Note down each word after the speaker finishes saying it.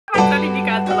dragging you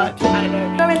guys to lunch. I don't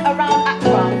know. Going around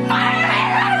Accra.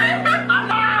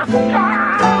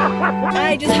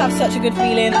 I just have such a good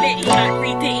feeling.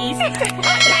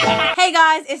 Hey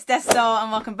guys, it's dest.dol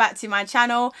and welcome back to my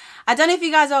channel. I don't know if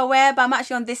you guys are aware, but I'm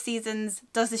actually on this season's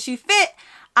Does the Shoe Fit?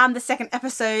 I'm the second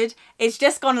episode. It's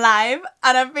just gone live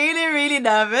and I'm really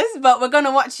nervous, but we're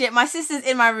gonna watch it. My sister's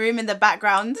in my room in the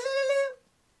background.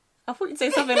 I thought you'd say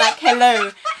something like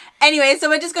hello. Anyway, so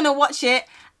we're just gonna watch it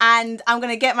and I'm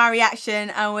gonna get my reaction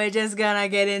and we're just gonna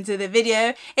get into the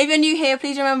video. If you're new here,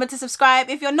 please remember to subscribe.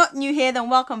 If you're not new here, then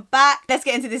welcome back. Let's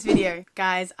get into this video.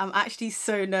 Guys, I'm actually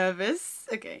so nervous.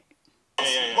 Okay.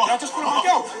 Yeah. I just put on my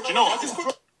girl. Do you know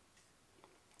what?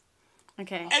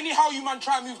 Okay. Anyhow you man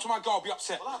try and move to my girl, I'll be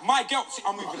upset. My girl, see,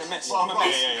 I'm moving a mess. I'm a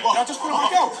mess. I just put on my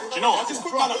girl. Do you know what? I just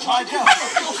put on my girl.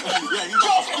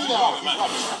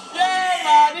 Yeah,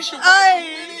 man, this your boy.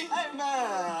 Hey,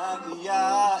 man.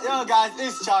 Yeah. Yo, guys,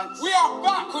 it's Chunkz. We are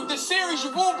back with the series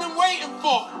you've all been waiting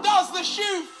for. Does the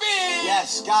shoe fit?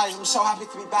 Yes, guys, I'm so happy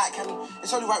to be back, and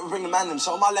it's only right we bring the man them.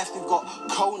 So on my left, we've got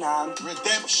Conan.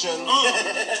 Redemption. And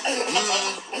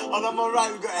on my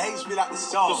right, we've got HP like the The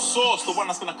star. source, the one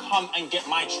that's gonna come and get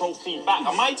my trophy back.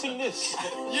 Am I doing this?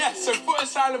 Yeah, so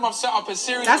Footasylum, I've set up a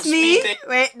series That's of me. speed dates.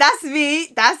 Wait, that's me.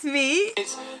 That's me.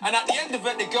 And at the end of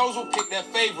it, the girls will pick their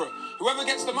favourite. Whoever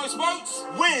gets the most votes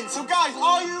Win. So, guys,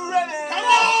 are you ready? Come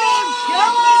on!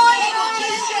 Come on!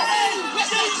 Use your head!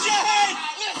 Use your head!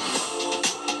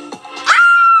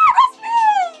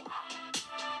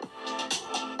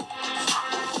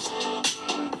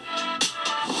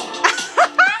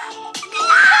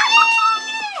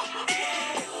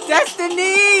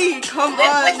 Destiny! Come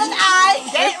on! With an eye,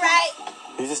 get it right.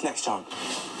 Who's this next, Chunk?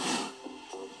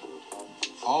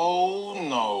 Oh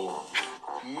no.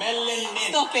 Melanin.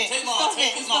 Stop it. Take Stop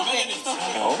take it. No, Stop it. melanin. Stop it.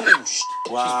 Oh,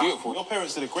 wow. She's beautiful. Your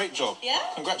parents did a great job. Yeah?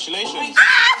 Congratulations.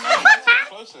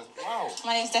 Closer. Wow.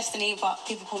 My name's Destiny, but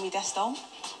people call me dest.dol.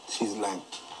 She's lame.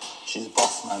 She's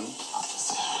buff, man.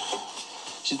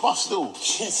 She's buff still.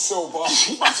 She's so buff.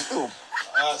 She's buff still.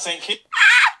 St. Kitts.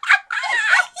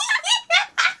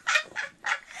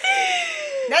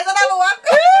 There's another one.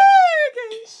 Okay.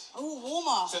 Oh,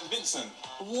 warmer. St. Vincent.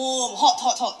 Warm.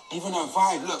 Hot. Even her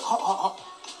vibe, look, hot.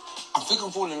 I think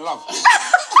I'm falling in love. I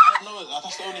don't know.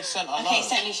 That's the only scent I know. Okay,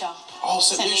 St. Lucia. Oh,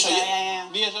 St. Lucia. Yeah.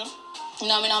 Liaison?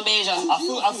 No, I'm in Beja.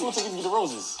 I feel to give you the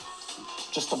roses.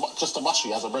 Just to bust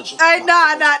you as a bridge.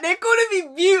 Nah. They're calling me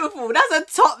beautiful. That's a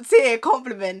top tier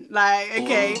compliment. Like,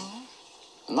 okay.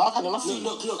 No, I've had enough.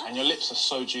 Look. And your lips are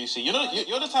so juicy. You know,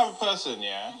 you're the type of person,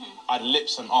 yeah? I'd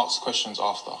lips and ask questions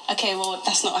after. Okay, well,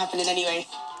 that's not happening anyway.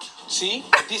 See,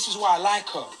 this is why I like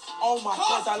her. Oh my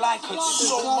God, I like her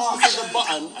so much. Press the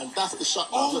button and that's the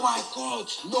shutdown. Oh my God.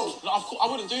 No, I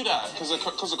wouldn't do that because of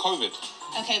COVID.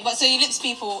 Okay, but so you lips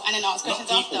people and then ask Not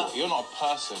questions people. after. You're not a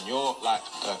person. You're like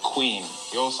a queen.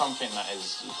 You're something that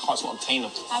is it's not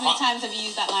obtainable. How many times have you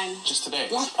used that line? Just today.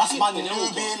 That's my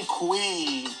Nubian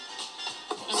queen.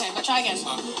 Okay, but try again.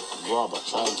 Brother,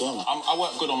 try again. I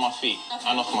work good on my feet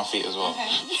and off my feet as well. Okay.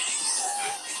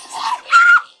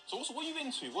 So what are you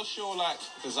into? What's your like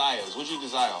desires? What do you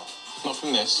desire? Not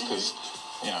from this, because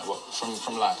you know what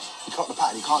from life. You cut the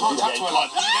pattern, you can't do Tap that. to her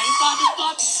like.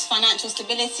 Financial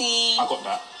stability. I got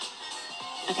that.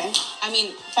 Okay. I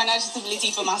mean, financial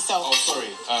stability for myself. Oh, sorry.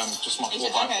 Just my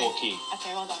 4x4 key.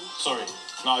 Okay, well done. Sorry.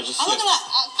 No, I just I'm not slipped. gonna lie,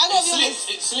 I gotta be honest.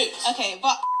 It slipped. Okay,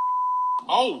 but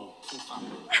Oh.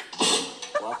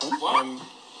 What happened?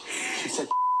 She said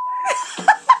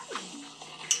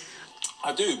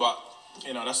I do, but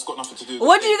you know that's got nothing to do with.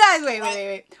 What do you guys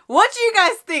wait. What do you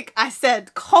guys think I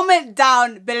said? Comment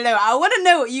down below. I want to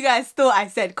know what you guys thought I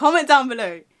said. Comment down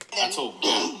below. At all.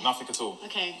 Nothing at all.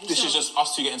 okay. This is just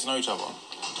us two getting to know each other.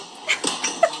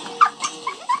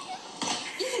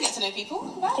 You can get to know people,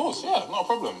 Of right? course, yeah, not a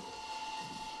problem.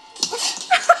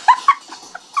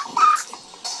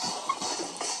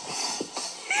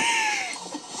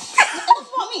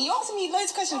 What me? You asking me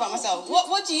loads of questions about myself.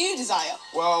 What do you desire?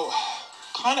 Well,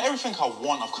 kind of everything I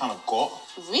want, I've kind of got.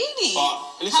 Really?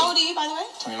 But, listen. How old are you, by the way?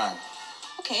 29.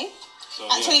 Okay. So,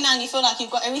 At 29, you feel like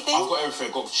you've got everything? I've got everything.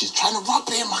 I've got. she's trying to rub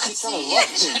him. I can tell her rub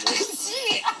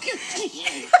him.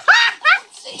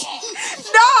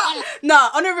 No,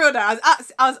 on a real note,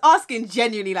 I was asking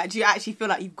genuinely, like, do you actually feel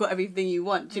like you've got everything you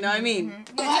want? Do you know what I mean?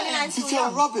 She's trying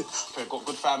to rub him. Okay, got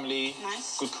good family.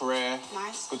 Nice. Good career.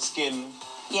 Nice. Good skin.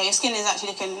 Yeah, your skin is actually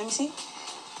looking. Let me see.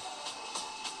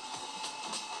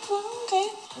 Oh,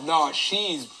 okay. No,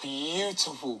 she's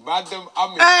beautiful. Madam,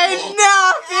 I'm in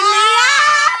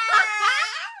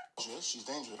She's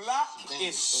dangerous. Black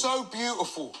is so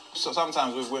beautiful. So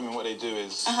sometimes with women, what they do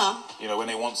is, you know, when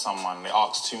they want someone, they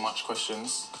ask too much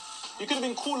questions. You could have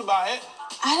been cool about it.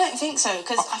 I don't think so,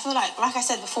 because I feel like I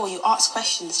said before, you ask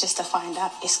questions just to find out.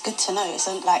 It's good to know. It's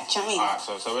like, do you know what I mean? Alright,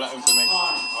 so with that information.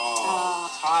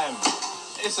 Time.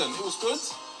 Listen, it was good.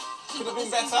 Could have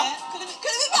been better. Could have been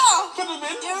better. Could have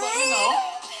been. You're But rude. you know.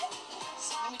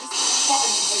 Let me just...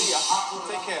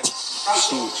 Take care.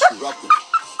 She rubbed it.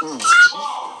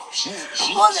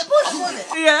 Pause it.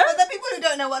 Yeah. For the people who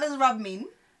don't know, what does rub mean?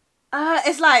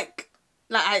 It's like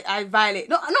I violate,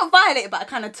 not violate, but I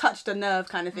kind of touched a nerve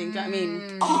kind of thing. Do you know what I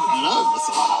mean? I'm nervous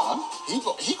about that one.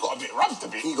 He got a bit rubbed a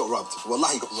bit. He got rubbed.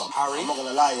 Wallahi, he got rubbed. Harry, I'm not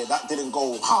gonna lie, yeah, that didn't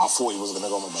go how I thought he was gonna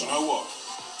go, my brother. You know what?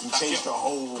 You changed the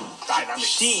whole dynamic.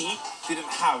 She didn't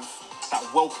have that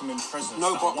welcoming presence.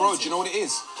 No, but bro, do you know what it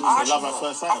is? They love at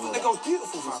first sight. I think the girl's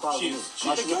beautiful, fam. She is.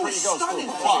 She's a pretty girl stunning.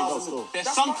 still.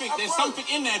 There's something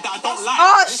in there that I don't like.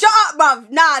 Oh, shut up, bruv.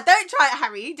 Nah, don't try it,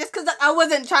 Harry. Just because I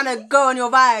wasn't trying to go on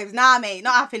your vibes. Nah, mate,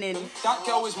 not happening. That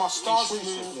girl is my stars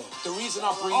moon. The reason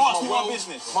I breathe, Oh, it's my my world,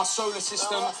 business. my solar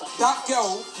system. That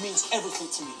girl means everything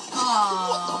to me.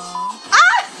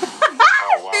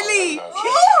 Billy.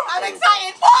 Ooh, I'm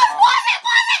excited. Pause it.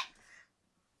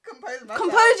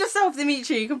 Compose yourself,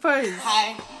 Dimitri. Compose.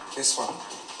 Hi. This one,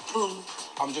 Boom.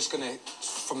 I'm just gonna,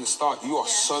 from the start, you are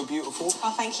so beautiful.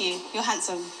 Oh, thank you. You're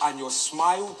handsome. And your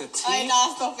smile, the teeth. Oh,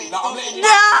 nah, stop it. Nah, I'm letting you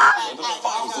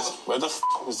Where the f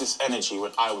was this energy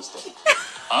when I was there?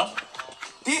 Huh?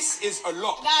 This is a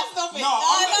lot. Nah, stop it. No,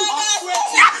 I swear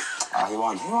to you. He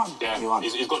won. Yeah, He won.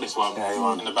 he's got this one. Yeah, he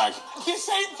won. In the bag. This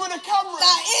ain't for the camera.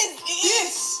 It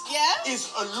is. Yeah?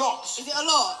 Is a lot. Is it a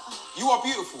lot? You are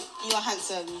beautiful. You are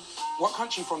handsome. What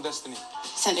country from Destiny?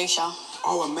 St. Lucia.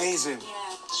 Oh, amazing.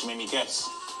 She made me guess.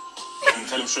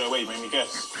 Tell him straight away, you made me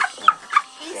guess.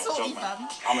 Yeah, joke, man.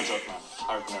 I'm a joke, man.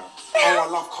 Harry Panera. Oh, I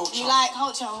love culture. You like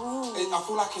culture? Ooh. I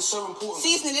feel like it's so important.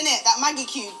 Seasoning, innit? That Maggie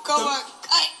cube. Go on.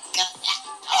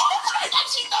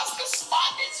 She does the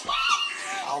smartest one.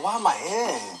 Oh, why am I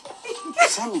here?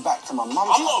 Send me back to my mum.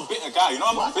 I'm not a bitter guy, you know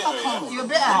I'm not bitter, yeah? You're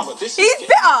bitter. Nah, but this is He's getting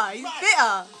bitter. me He's mad.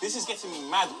 bitter. This is getting me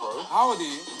mad, bro. How old are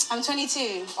you? I'm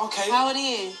 22. Okay. How old are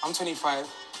you? I'm 25.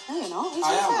 No, you're not. You're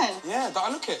I 25. am. Yeah, that I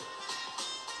look it.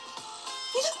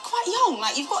 You look quite young.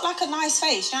 Like, you've got, like, a nice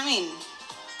face. Do you know what I mean?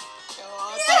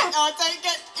 Don't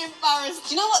get embarrassed.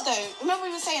 Do you know what, though? Remember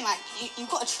we were saying, like, you've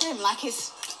got a trim. Like,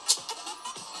 it's...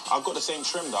 I've got the same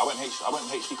trim, though. I went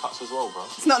HD cuts as well, bro.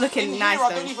 It's not looking In nice, here, I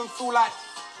though. don't even feel like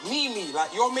me.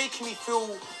 Like, you're making me feel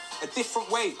a different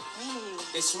way.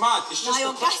 It's mad. It's just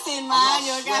you're the- gassing, man. I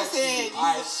You're swear to you, gassing.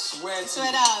 I swear to Swear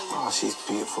you. down. Oh, she's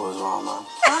beautiful as well, man.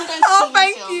 I'm going to Oh, TV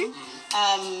thank film. you.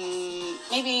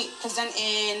 Maybe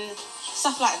presenting,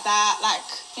 stuff like that. Like,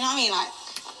 you know what I mean? Like,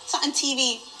 something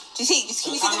TV. Can you see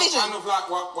the vision? Kind of like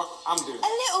what I'm doing.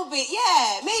 A little bit,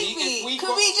 yeah. See, Maybe. if we Could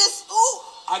got- we just... Ooh.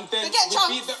 And then Forget we Chunkz.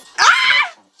 beat the...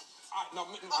 No,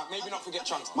 maybe not forget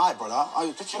Chunkz. My brother. Oh, you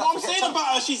You know what I'm saying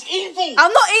about her? She's evil.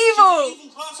 I'm not She's evil. an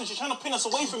evil person. She's trying to pin us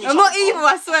away from each I'm other. not evil,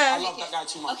 I swear. I love that guy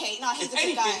too much. Okay, no, he's If a good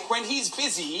anything, guy. when he's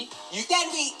busy, you... Then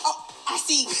we... Oh, I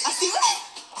see.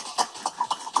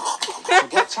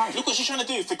 Forget Chunkz. Look what she's trying to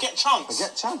do. Forget Chunkz.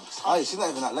 Forget Chunkz. Oh, she's not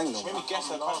even that length, Maybe though. guess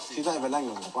her country. She's not even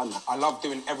length, though. I love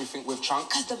doing everything with Chunkz.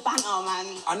 Because the banter, man.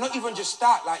 And not even just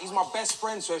that, like, he's my best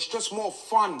friend, so it's just more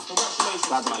fun. Congratulations.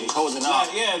 Bad man, he's holding Like,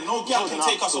 up. yeah, no girl Holding can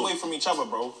take up, us so- away from each other,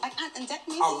 bro. Like Ant and Dec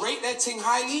music. I rate their thing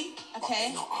highly.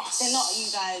 Okay. Not us. They're not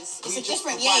you guys. It's We a just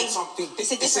different provide yay. something.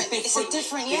 It's a different this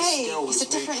yay. girl It's a is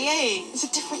different making- yay. It's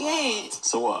a different yay.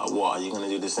 So what? Are you gonna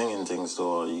do the singing things,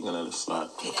 or are you gonna just like?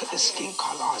 Look at the skin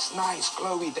colour, it's nice,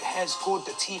 glowy, the hair's good,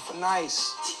 the teeth are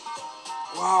nice.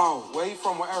 Wow, where you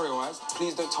from? What area, was?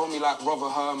 Please don't tell me like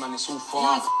Rotherham and it's all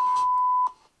far. No.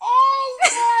 Oh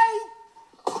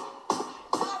my!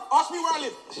 Ask me where I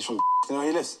live. She's from. You know where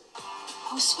he lives?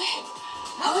 I swear.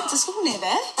 I went to school near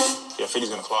there. Yeah, Philly's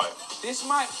gonna cry it. This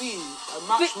might be a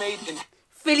match made in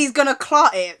Philly's gonna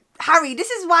clot it. Harry, this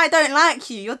is why I don't like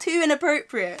you. You're too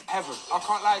inappropriate. heaven. I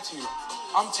can't lie to you.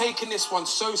 I'm taking this one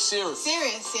so serious.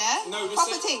 Serious, yeah? No, this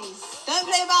Proper is- things. Don't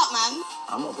play about, man.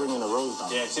 I'm not bringing a rose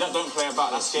down. Yeah, see that don't play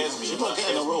about, that scares me. She's not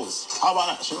getting a rose. How about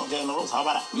that? She's not getting a rose. How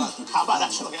about that? How about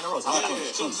that? She's not getting a rose. How about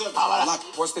that? How about that?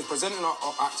 What's this, presenting or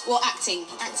acting? Well, acting.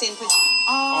 Acting.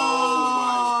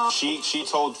 She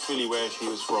told Philly where she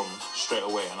was from straight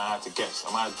away, and I had to guess.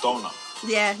 Am I a donut?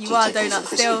 Yeah, you are a donut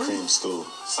still. Krispy Kreme still.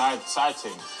 Side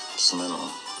thing. Smell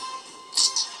on.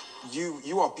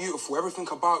 You are beautiful. Everything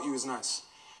about you is nice.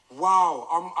 Wow,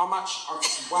 I'm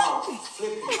actually, wow,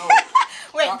 flipping out.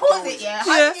 Wait, That pause girl it, is- yeah?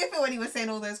 How did you feel when he was saying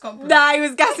all those compliments? Nah, he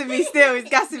was gassing me still. He was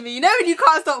gassing me. You know when you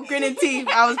can't stop grinning teeth?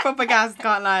 I was proper gassed,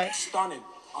 can't lie. Stunning.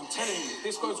 I'm telling you,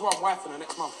 this goes well, I'm wifing her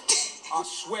next month. I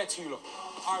swear to you, look.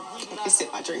 I really like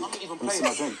Sip my drink. I'm not even Let me see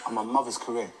playing. my drink. I'm my mother's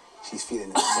career. She's feeling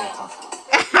it so tough.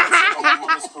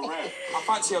 I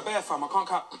fancy her bare, fam. I can't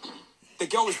cap. The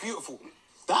girl is beautiful.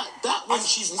 That was... And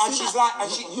she's you like... and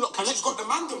she's got the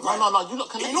man them vibe. No, you look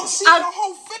connected. You're not seeing the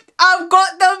whole thing. I've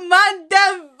got the man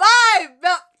them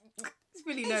vibe. It's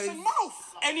really It's a knows. mouth.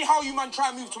 Anyhow you man try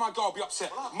and move to my girl, I'll be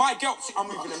upset. My girl, see, I'm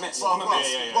moving a mess. Bro, I'm a mess.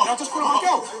 yeah. Now just call her my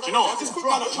girl. Do you know what? Just call her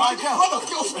my girl.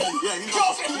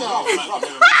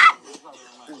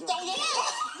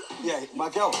 Yeah, my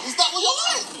girl. Is that what you're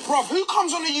like? Bro, who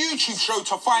comes on a YouTube show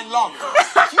to find love?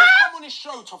 If you come on this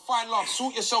show to find love,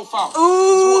 sort yourself out. It's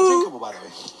water drinkable, by the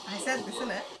way. I said this,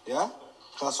 isn't it? Yeah?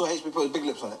 Because I saw HB put his big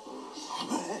lips on it.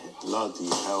 Bloody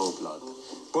hell, blood.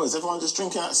 Bro, is everyone just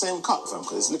drinking out the same cup, fam?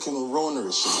 Because it's looking all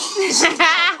Rona-ish.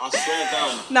 I swear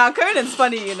down. Nah, Conan's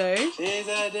funny, you know. She's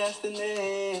a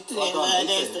destiny. Listen,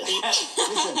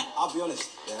 I'll be honest.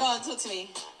 Yeah? Go on, talk to me.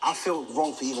 I feel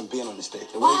wrong for even being on this date.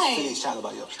 The Why? way Philly's chatting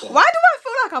about you upstairs. Why do I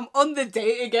feel like I'm on the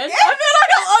date again? I feel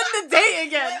like I'm on the date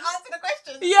again. Answer the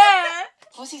question. Yeah.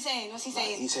 What's he saying? What's he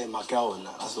saying? He's saying my girl and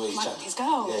that. That's the way he's chatting. His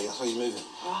girl? Yeah, that's how he's moving.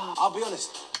 Wow. I'll be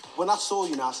honest. When I saw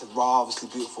you now, I said, "Raw, obviously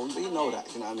beautiful." But you know that,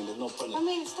 you know what I mean? There's no point. I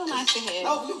mean, it's still nice to hear.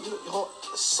 No, you're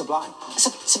sublime.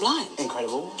 Sublime.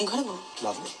 Incredible. Incredible.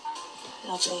 Lovely.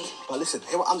 Lovely. But listen,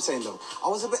 hear what I'm saying though. I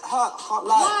was a bit hurt, I can't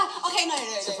lie. Why? Okay, no.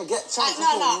 To forget Chunkz. No,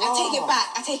 I take it back.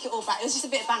 I take it all back. It was just a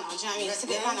bit of banter, do you know what I mean? Just a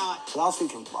bit of banter. But I was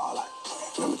thinking, like,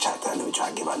 let me chat to her, let me try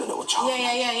and give her a little chat.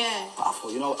 Yeah. But I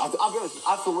thought, you know, I'll be honest,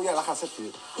 I feel, yeah, like I said to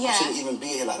you, Yeah. I shouldn't even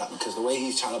be here like that because the way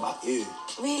he's chatting about you.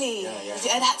 Really? Yeah. Is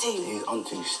it adapting? He's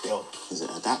onto you still. Is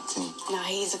it adapting? No,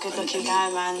 he's a good-looking guy,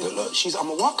 man. Look, I'm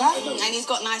a what guy? And he's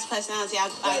got nice personality. I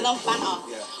love banter.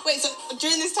 Yeah. Wait, so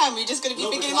during this time, we're just going to be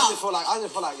bigging him I up? just feel like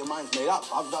your mind's made up.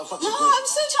 No, I'm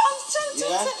so trying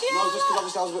Yeah? No, just because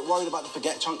obviously I was a bit worried about the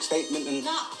forget Chunkz statement and...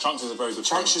 Nah. Chunkz is a very good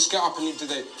Chunkz, just get up and leave the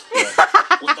date.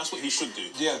 Well, that's what he should do.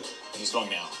 Yeah. He's long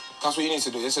now. That's what you need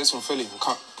to do. It's from Philly.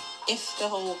 Cut. If the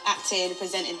whole acting,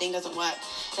 presenting thing doesn't work,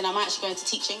 then I'm actually going to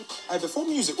teaching. Hey, before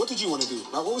music, what did you want to do?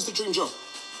 Like, what was the dream job?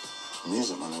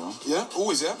 Music, man, you know? Yeah?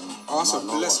 Always, yeah? Oh, that's a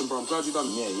lesson, bro. I'm glad you done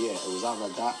it. Yeah. It was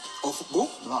either that... Or football?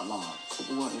 No.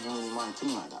 Football weren't even really my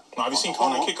thing like that. No, have you seen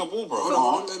Conan kick a ball, bro? Hold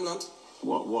on, land.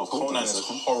 What? Conan is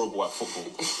horrible at football.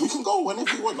 We can go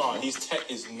whenever you want. No, his tech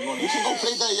is non. We can go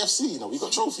play the AFC, you know, we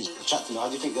got trophies. Chat to me, how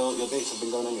do you think your dates have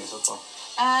been going anyway so far?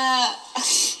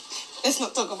 Let's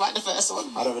not talk about the first one.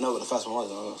 I don't even know what the first one was.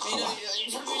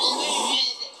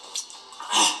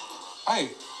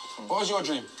 Hey, what was your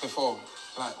dream before,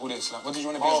 like, all this? Like, what did you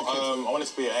want to be as a kid? I wanted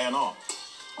to be an A&R.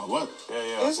 Oh, what?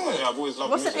 Yeah. Is it? Yeah, I've always loved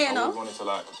What's music. an I A&R? always wanted to,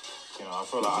 like, you know, I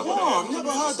feel like I got Oh, I've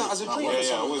never heard that as a dream.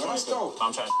 Yeah, I always That's wanted to. dope.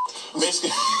 I'm trying. Basically,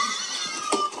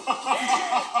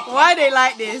 Why they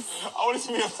like this? I wanted to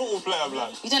be a football player,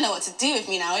 blood. You don't know what to do with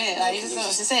me now, innit? Like, you just don't know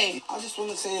what to say. I just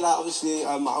want to say, like, obviously,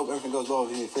 I hope everything goes well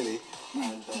with you in Philly.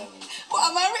 And,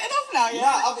 What, am I written off now, yeah?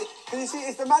 yeah, because you see,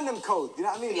 it's the Mandem code, you know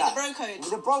what I mean? Yeah, Like, the bro code.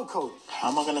 The bro code. How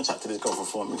am I going to chat to this girl for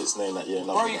 4 minutes knowing that you're in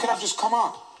love Bro, with you her? could have just come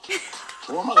out.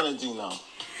 What am I going to do now?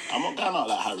 I'm not going out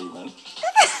like Harry, man.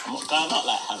 I'm not going out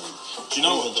like Harry. Do you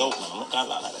know what? It's a joke, man. I'm not going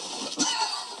out like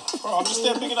that. Bro, I'm just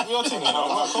there picking up your thing, you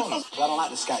know? I don't like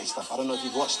the scatty stuff. I don't know if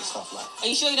you've watched the stuff, like. Are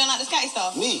you sure you don't like the scatty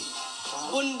stuff? Me?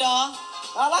 Bunda.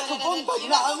 I like a bunda, you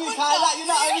know what I mean? You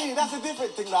know what I mean? That's a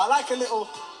different thing, though. I like a little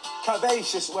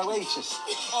curvaceous, wawacious.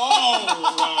 Oh,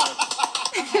 man.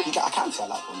 I can't say I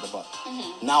like bunda, but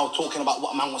now talking about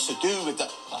what a man wants to do with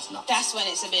that, that's nuts. That's when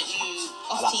it's a bit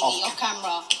off like TV, off off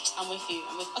camera. I'm with you.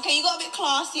 Okay, you got a bit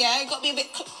class, yeah? You got to be a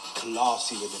bit...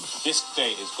 Classy with him. This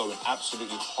date is going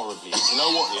absolutely horribly. You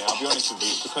know what, yeah? I'll be honest with you.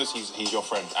 It's because he's your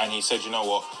friend. And he said, you know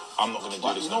what? I'm not going to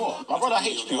do this You know no what? more. My brother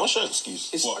hates you. What's your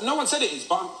excuse? No one said it is,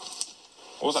 but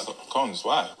What was that? Cons?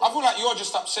 Why? I feel like you're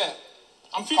just upset.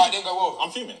 I'm fuming. It didn't go well.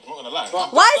 I'm fuming. I'm not going to lie.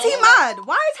 Why is he mad?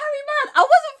 Why is Harry mad? I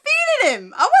wasn't feeling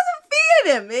him.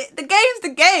 The game's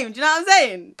the game. Do you know what I'm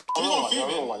saying? You're a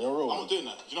real one. You're a real I'm one. not doing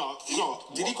that. You know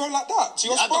what? Did he go like that to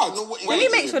your I squad? don't know what Let me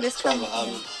make sure this Trevor,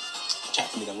 comes. chat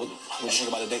to me then. What do you think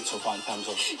about the date so far in terms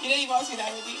of... You know you've asked me that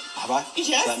already. Have I?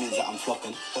 Yes. So that means that I'm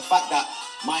flopping. The fact that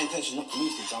my intention is not to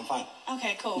lose things, I'm fine.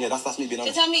 Okay, cool. Yeah, that's me being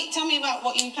So honest. tell me about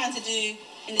what you plan to do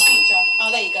in the future. Oh,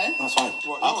 there you go. That's fine.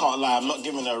 I can't lie. I'm not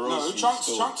giving her a No, rose.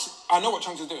 Chunkz. I know what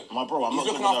Chunkz is doing. My bro, I'm He's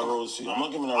not looking giving her after a rose. I'm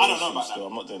not giving her a I rose. don't know about that.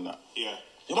 I'm not doing that. Yeah.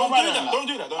 You're Don't not do right that. now. Don't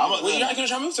do that. I'm not Well, doing you're that. not going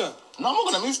to try and move to her? No, I'm not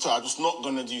going to move to her. I'm just not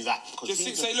going to do that. Just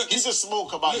say, look, he's a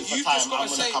smoke about look, you you for just time. gotta I'm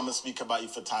going to say- come and speak about you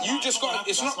for time. You just got.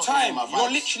 It's That's not gonna be time. my You're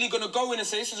vibes. literally going to go in and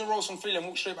say, this is a rose from Philly and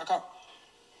walk straight back out.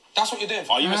 That's what you're doing.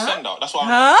 Are you a send out? That's what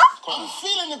Huh? I'm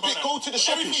feeling a bit go to the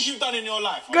shopping. Everything you've done in your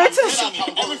life. Go to the shop.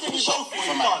 Everything you've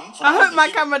done. I hope my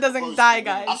camera doesn't die, I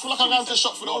guys. feel like I'm going to the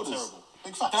shop for the orders.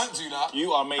 Big facts. Don't do that.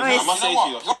 You are amazing. Oh, I must say to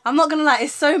you. I'm not gonna lie,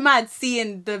 it's so mad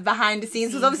seeing the behind the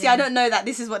scenes because obviously I don't know that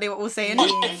this is what they were all saying. You're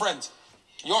a shit friend.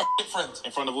 You're a shit friend.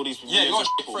 In front of all these people. Yeah, you're a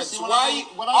shit friend. So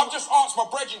I've just asked my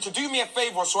brethren to do me a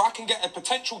favour so I can get a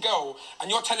potential girl, and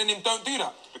you're telling him don't do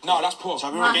that. No, that's poor.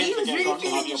 Man, he was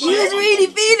really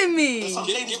feeling me. Give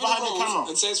it a rose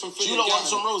and say it's from Do Philly you and not get want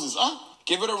some her. roses, huh?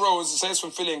 Give it a rose and say it's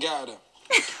from Philly and get her there.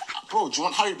 Bro, do you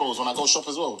want Haribos when I go shop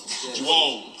as well?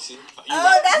 Whoa.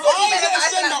 Oh, that's Why what is it a I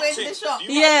send-up went to thing? the shop.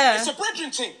 It's Yeah. a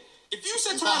brethren thing. If you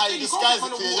said Is to that her, how you Philly, go disguise get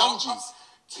it man to a your young water.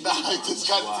 G's? That how you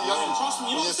disguise it to your young G's? Trust me,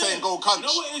 you know When what you're I'm saying saying? go cunt. You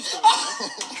know what it is,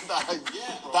 though? That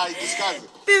how you disguise it.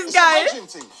 This It's guy. a brethren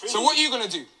thing. So what are you going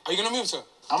to do? Are you going to move to her?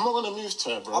 I'm not gonna move to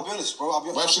her, bro. I'll be honest, bro.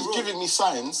 But if she's giving me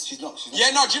signs, She's not.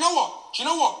 Yeah, no, do you know what? Do you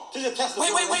know what? This is a test. Wait,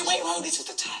 this is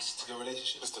the test. Your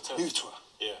relationship. It's the test. Move to her.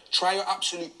 Yeah. Try your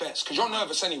absolute best, because you're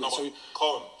nervous anyway, so...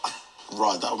 Colin.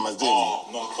 right, that was my doing. Oh,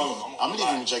 no, Colin. I'm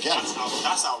leaving with your gal.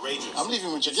 That's outrageous. I'm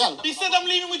leaving with your gal. He said I'm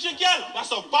leaving with your gal.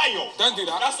 That's a bio. Don't do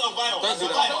that. That's a bio. Don't do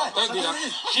that. Don't do that.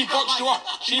 She boxed you up.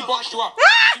 She boxed you up.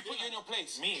 She put you in your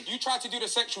place. Me. You tried to do the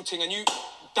sexual thing and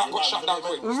that got shut down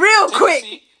quick. Real Take a quick.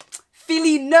 seat.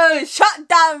 Philly nose shut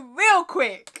down real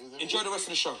quick. Enjoy the rest of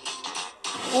the show.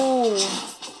 Oh.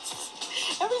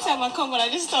 Every time I come on, I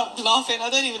just start laughing. I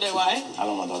don't even know why.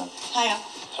 Hello, my darling. Hiya.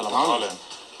 Tell him Colin.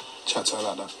 Chat to her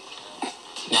like that.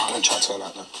 No, I don't chat to her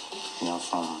like that. You're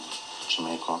from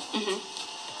Jamaica,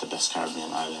 the best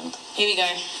Caribbean island. Here we go.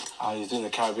 He's doing the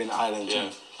Caribbean island Yeah.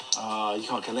 thing. You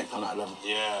can't connect on that level.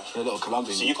 Yeah. You're a little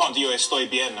Colombian. So you can't do your estoy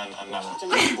bien and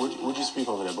that. Would you speak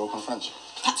over there, broken French?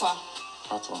 Patois.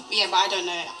 Patois. Yeah, but I don't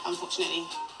know it, unfortunately.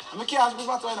 I'm a kid. I'm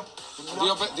about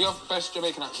to Do your best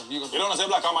Jamaican accent. You go. You don't want to say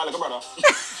black, I'm my little brother.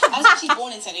 I was actually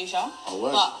born in St. Lucia,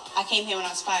 word. but I came here when I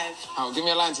was 5. Oh, give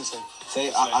me a line to say.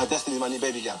 say, I Destiny's my new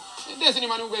baby girl. Destiny,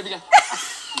 my new baby girl.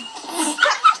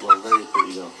 You're a very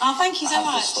pretty girl. Oh, thank you so I have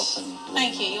to much. stop and-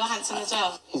 Thank you. You're handsome as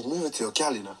well. He's moving to your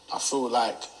gal, you know. I feel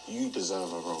like you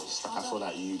deserve a rose. Like, I feel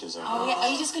like you deserve a Oh rose. yeah. Are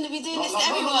you just gonna be doing this to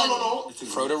everyone?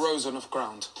 Throw the rose on the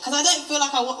ground. Because I don't feel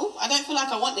like I want. I don't feel like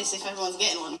I want this if everyone's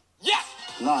getting one. Yeah.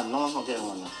 Nah, no one's not getting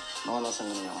one. No one else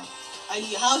ain't gonna get one. Are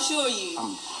you? How sure are you?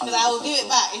 I'm Because I will give it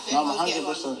back if No, I'm everyone's getting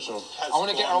one. 100% sure. I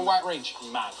want to get her a white range.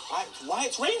 Mad.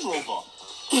 White Range Rover.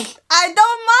 I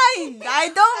don't mind. I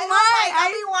don't mind. It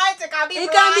can be white, it can be It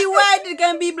black. can be white, it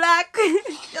can be black.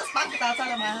 Just park it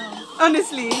outside of my house.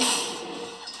 Honestly.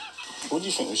 What do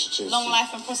you think we should choose? Long life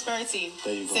and prosperity.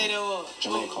 There you go. Say the what?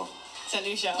 Jamaica. St.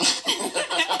 Lucia.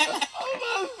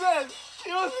 He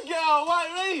wants to get out white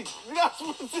range. You know how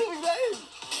specific that is.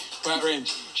 White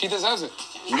range. She deserves it.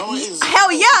 You know what it is?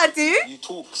 Hell yeah, I do. You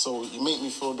talk, so you make me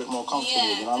feel a bit more comfortable,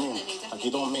 Yeah, you know what I mean? definitely, Like,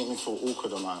 you don't make me feel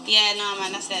awkward or nothing. Yeah, no,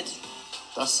 man, that's dead.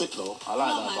 That's sick, though. I like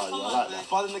Come that on, about you. come I on, like man. that.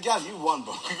 Pardon the gal, you won,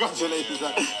 bro. Congratulations.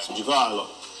 So you go out a lot,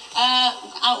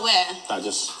 Out where? like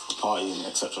just partying,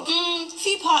 etc.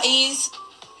 Few parties.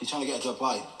 He's trying to get her to a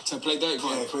party. To play dirty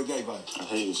Yeah, boy. for a gay vibe. I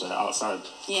hear you say outside.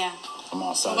 Yeah. I'm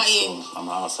outside, What about you? so I'm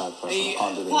an outside person. I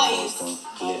can't do the Parties? indoors thing.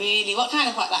 Oh, Lit. really? What kind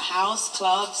of party? Like house,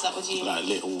 clubs? That would you? Like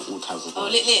lit, all types of Oh,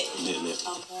 parties. lit. Lit.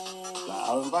 Okay. Like,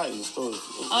 I'll invite you still.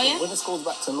 Oh, yeah? When this goes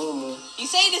back to normal. You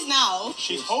say this now.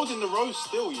 She's holding the rose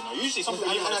still, you know. Usually something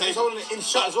And you on the he's table. holding it in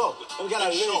shot as well. Let me get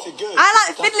that limited good. I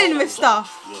like fiddling with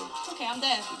stuff. Okay, I'm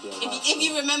there. Yeah, If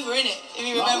you remember, innit? If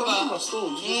you No, I remember. remember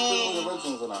still. You just put all the red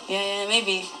things on that. Yeah,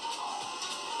 maybe.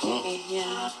 Maybe,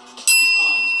 yeah.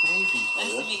 Maybe.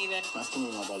 Nice to meet you then. Nice to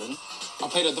meet you, my darling. I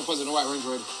paid her deposit in the white range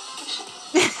already.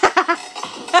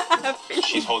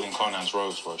 She's holding Conan's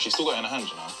rose, bro. She's still got it in her hand,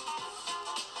 you know.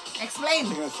 Explain.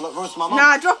 You're gonna roast my mum.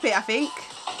 Nah, drop it, I think.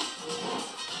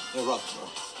 You're rough,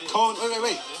 bro. Cone,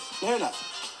 wait. You hear that?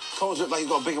 Cone's look like he's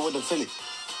got a bigger wood than Philly.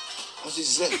 That's what she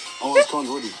said. Oh, it's Cone's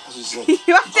woody. That's what she said.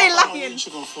 You have to You lying.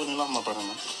 should go fall in love, my brother,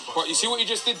 man. But you see what you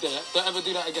just did there? Don't ever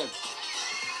do that again.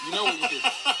 You know what you did.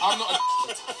 I'm not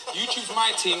a You choose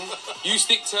my team. You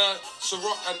stick to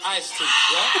Ciroc and Ice team,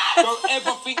 yeah? Don't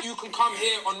ever think you can come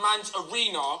here on man's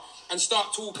arena and start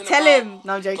talking Tell about... him.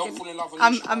 No, I'm joking. Don't fall in love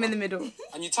on I'm in the middle.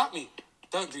 And you tap me.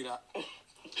 Don't do that.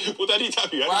 What did he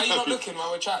tap you? Why are you not looking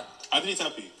while we're chatting? How did he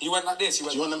tap you? He went like this. He Do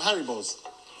went... you want them Haribos?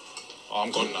 Oh,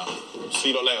 I'm gone now. See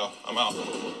you lot later. I'm out.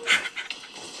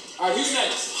 Alright, who's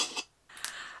next?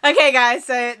 Okay guys,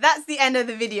 so that's the end of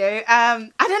the video. I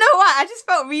don't know why, I just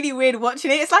felt really weird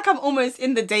watching it. It's like I'm almost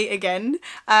in the date again.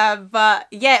 But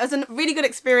yeah, it was a really good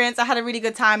experience. I had a really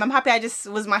good time. I'm happy I just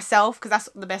was myself because that's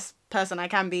the best person I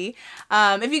can be.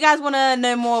 If you guys want to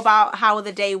know more about how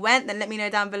the day went, then let me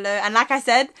know down below. And like I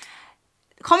said,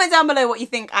 comment down below what you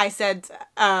think I said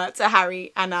to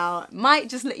Harry, and I might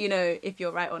just let you know if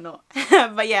you're right or not.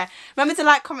 But yeah, remember to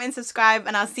like, comment and subscribe,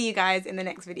 and I'll see you guys in the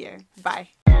next video. Bye.